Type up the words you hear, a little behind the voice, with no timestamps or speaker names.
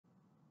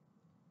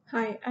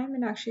Hi, I'm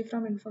Meenakshi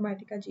from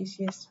Informatica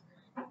GCS.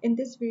 In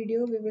this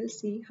video, we will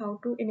see how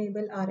to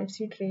enable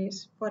RFC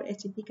Trace for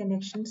SAP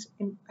Connections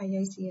in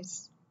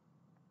IICS.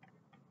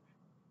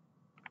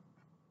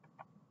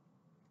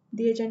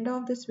 The agenda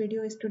of this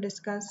video is to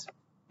discuss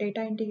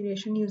data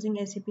integration using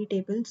SAP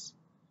tables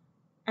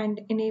and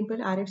enable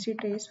RFC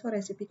Trace for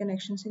SAP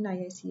Connections in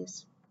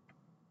IICS.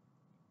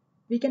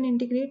 We can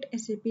integrate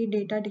SAP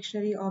data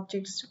dictionary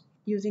objects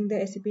using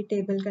the SAP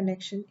table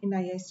connection in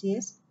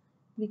IICS.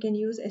 We can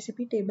use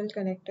SAP table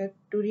connector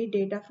to read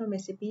data from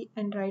SAP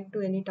and write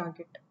to any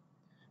target.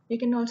 We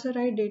can also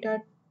write data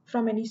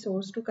from any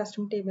source to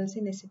custom tables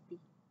in SAP.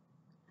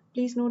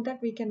 Please note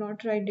that we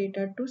cannot write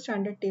data to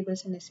standard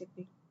tables in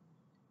SAP.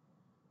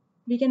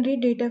 We can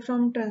read data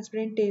from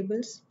transparent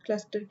tables,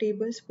 cluster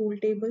tables, pool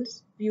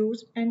tables,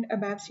 views, and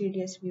ABAP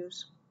CDS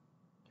views.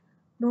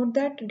 Note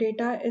that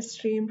data is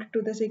streamed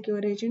to the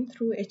secure agent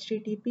through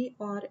HTTP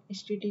or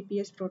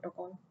HTTPS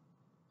protocol.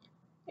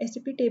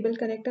 SAP Table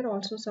Connector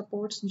also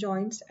supports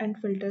joins and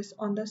filters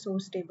on the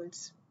source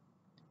tables.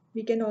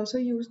 We can also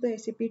use the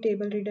SAP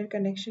Table Reader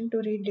connection to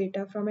read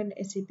data from an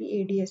SAP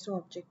ADSO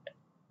object.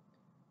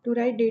 To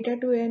write data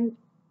to an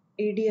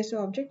ADSO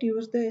object,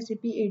 use the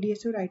SAP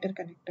ADSO Writer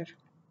connector.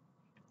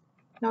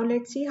 Now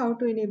let's see how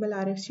to enable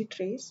RFC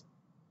Trace.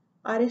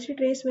 RFC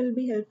Trace will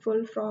be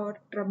helpful for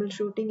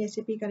troubleshooting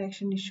SAP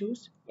connection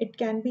issues. It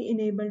can be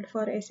enabled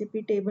for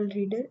SAP Table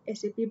Reader,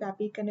 SAP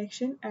BAPI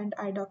connection, and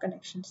IDOC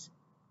connections.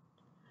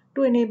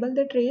 To enable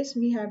the trace,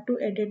 we have to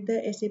edit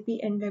the SAP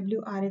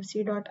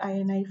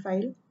nwrfc.ini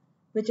file,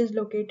 which is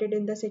located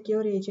in the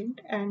secure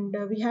agent, and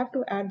we have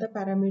to add the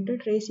parameter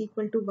trace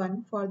equal to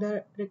 1 for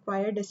the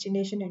required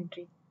destination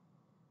entry.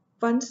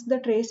 Once the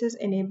trace is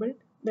enabled,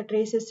 the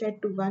trace is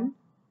set to 1,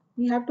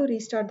 we have to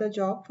restart the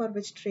job for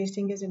which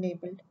tracing is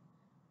enabled.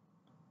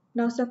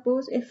 Now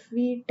suppose if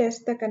we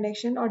test the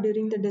connection or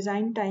during the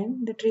design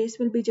time, the trace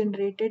will be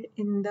generated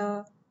in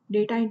the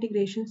data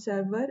integration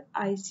server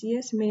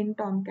ICS main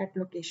Tomcat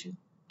location.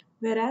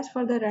 Whereas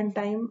for the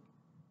runtime,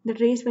 the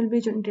trace will be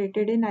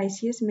generated in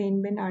ICS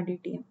main bin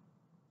RDTM.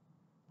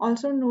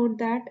 Also note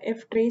that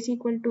if trace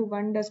equal to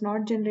 1 does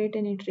not generate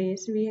any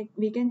trace,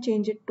 we can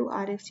change it to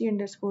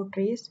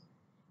RFC_trace,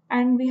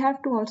 and we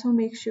have to also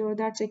make sure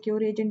that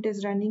secure agent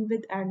is running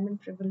with admin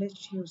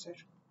privileged user.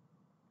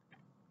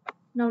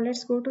 Now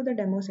let's go to the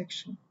demo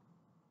section.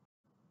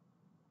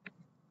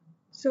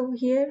 So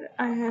here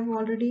I have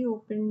already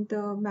opened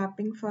the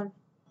mapping for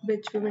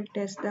which we will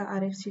test the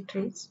RFC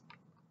trace.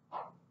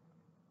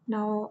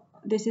 Now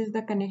this is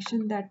the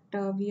connection that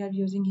we are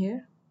using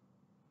here.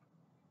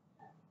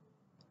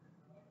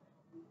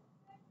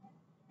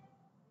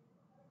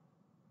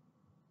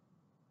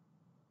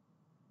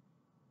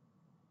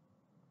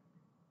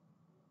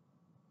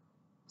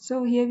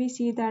 So here we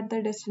see that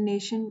the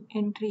destination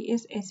entry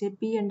is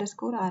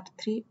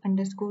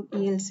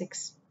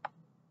SAP_R3_EL6.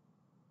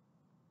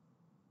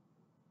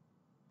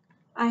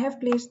 I have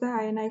placed the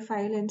INI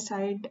file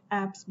inside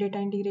apps data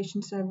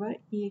integration server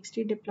ext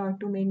deployed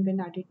to main bin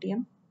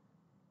RDTM.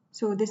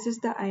 So this is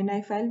the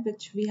INI file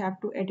which we have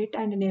to edit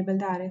and enable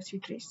the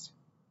RFC trace.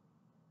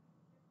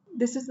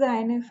 This is the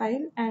INI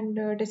file, and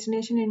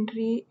destination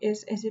entry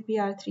is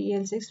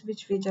SAP_R3_EL6,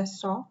 which we just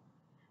saw.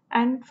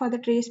 And for the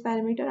trace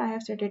parameter, I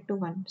have set it to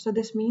 1. So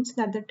this means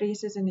that the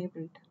trace is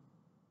enabled.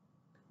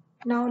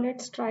 Now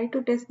let's try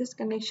to test this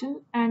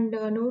connection, and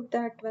note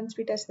that once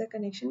we test the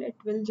connection,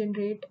 it will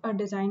generate a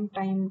design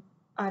time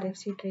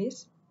RFC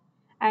trace,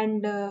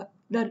 and the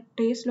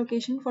trace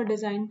location for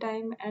design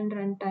time and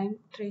runtime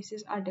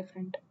traces are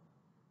different.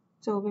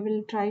 So we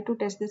will try to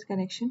test this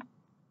connection.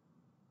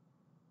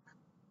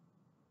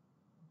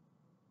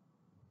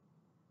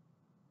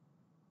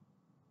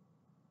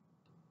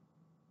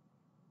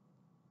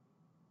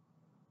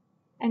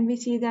 And we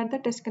see that the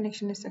test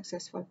connection is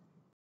successful.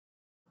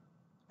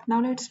 Now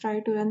let's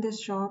try to run this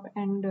job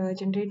and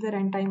generate the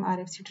runtime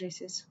RFC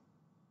traces.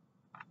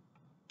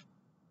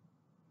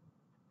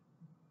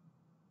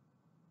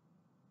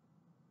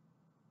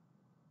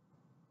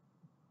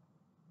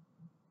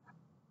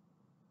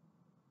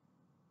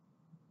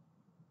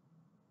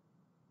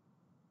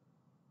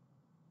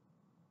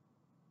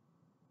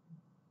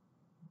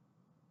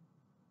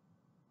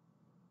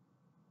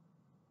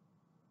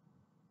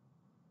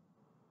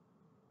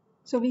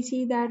 So we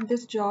see that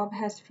this job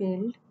has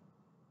failed.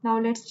 Now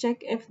let's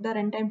check if the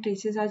runtime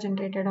traces are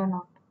generated or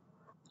not.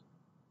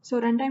 So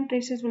runtime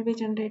traces will be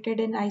generated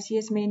in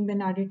ICS main bin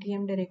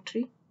RDTM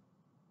directory.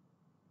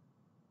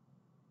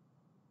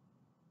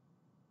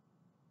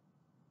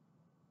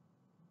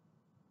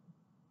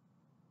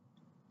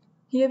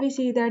 Here we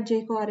see that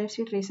JCO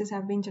RFC traces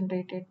have been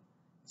generated.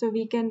 So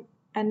we can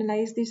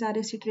analyze these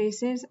RFC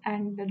traces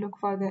and look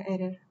for the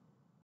error.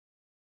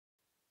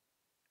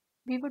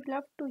 We would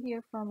love to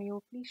hear from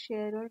you. Please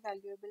share your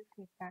valuable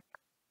feedback.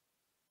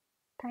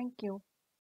 Thank you.